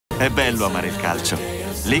È bello amare il calcio.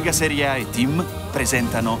 Lega Serie A e Team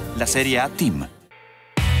presentano la Serie A Team.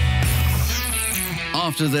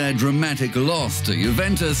 After their dramatic loss to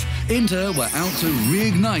Juventus, Inter were out to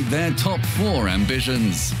reignite their top four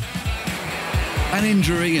ambitions. An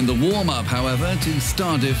injury in the warm-up, however, to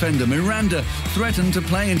star defender Miranda threatened to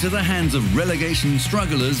play into the hands of relegation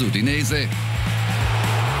strugglers Udinese.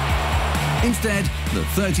 Instead, the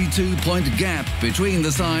 32-point gap between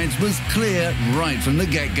the sides was clear right from the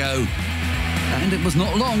get-go. And it was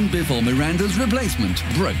not long before Miranda's replacement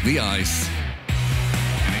broke the ice.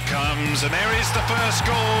 And it comes, and there is the first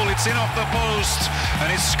goal. It's in off the post,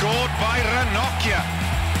 and it's scored by Ranocchia.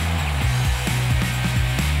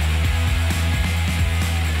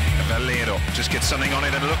 Valero just gets something on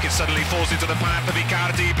it, and look, it suddenly falls into the path of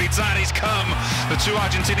Icardi. Bizzarri's come. The two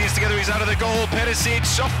Argentinians together, he's out of the goal.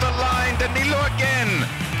 Perisic off the line, Danilo again.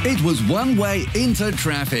 It was one-way into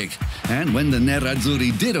traffic. And when the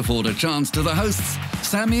Nerazzurri did afford a chance to the hosts,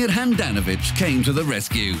 Samir Handanovic came to the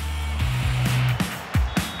rescue.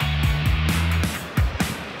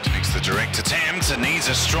 Takes the direct attempt and needs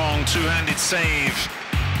a strong two-handed save.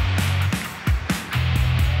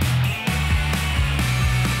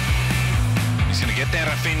 He's going to get there,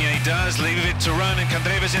 Rafinha, he does, leave it to run, and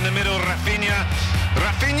Candreva's in the middle, Rafinha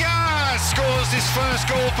scores his first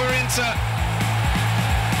goal for Inter.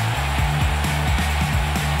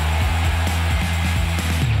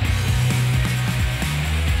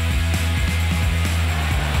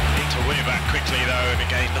 Win it back quickly though, and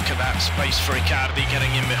again look at that space for Icardi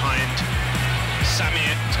getting in behind.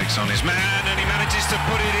 Samir takes on his man and he manages to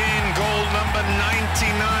put it in. Goal number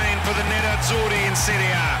 99 for the Nerazzurri in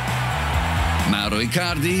Serie A. Mauro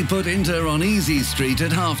Icardi put Inter on easy street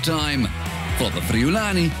at half-time. For the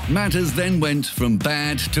Friulani, matters then went from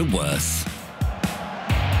bad to worse.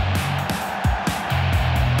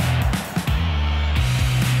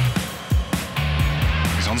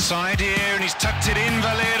 He's onside here and he's tucked it in,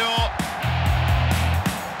 Valero.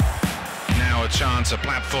 Now a chance, a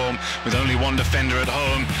platform with only one defender at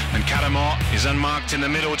home, and Caramot is unmarked in the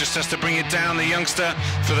middle, just has to bring it down. The youngster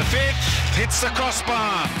for the fifth hits the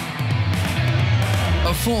crossbar.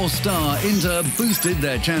 A four-star Inter boosted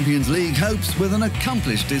their Champions League hopes with an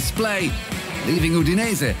accomplished display, leaving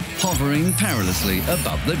Udinese hovering perilously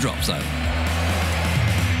above the drop zone.